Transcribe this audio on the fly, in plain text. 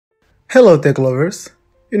Hello tech lovers.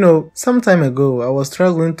 Some time ago I was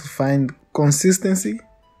struggling to find consistency,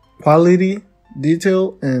 quality,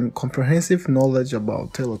 detail, and comprehensive knowledge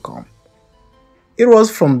about telecom. It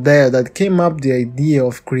was from there that came up the idea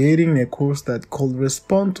of creating a course that could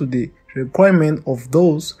respond to the requirement of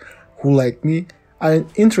those who, like me, are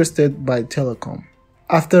interested by telecom.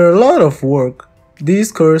 After a lot of work,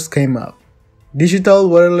 this course came up: Digital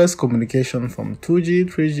Wireless Communication from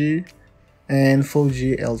 2G, 3G, and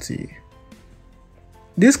 4G LTE.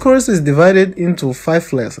 This course is divided into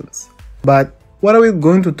 5 lessons, but what are we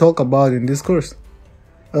going to talk about in this course?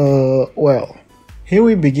 Well, here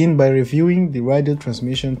we begin by reviewing the radio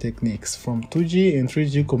transmission techniques from 2G and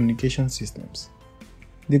 3G communication systems.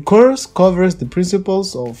 The course covers the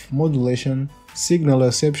principles of modulation, signal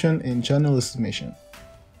reception, and channel estimation,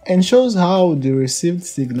 and shows how the received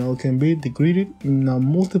signal can be degraded in a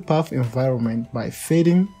multipath environment by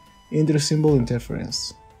fading inter-symbol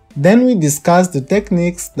interference. Then we discuss the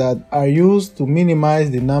techniques that are used to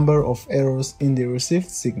minimize the number of errors in the received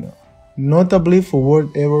signal, notably for word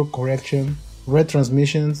error correction,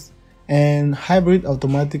 retransmissions, and hybrid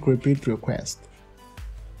automatic repeat request.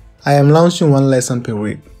 I am launching one lesson per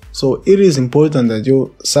week, so it is important that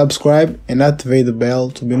you subscribe and activate the bell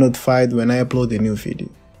to be notified when I upload a new video.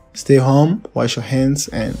 Stay home, wash your hands,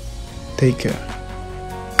 and take care.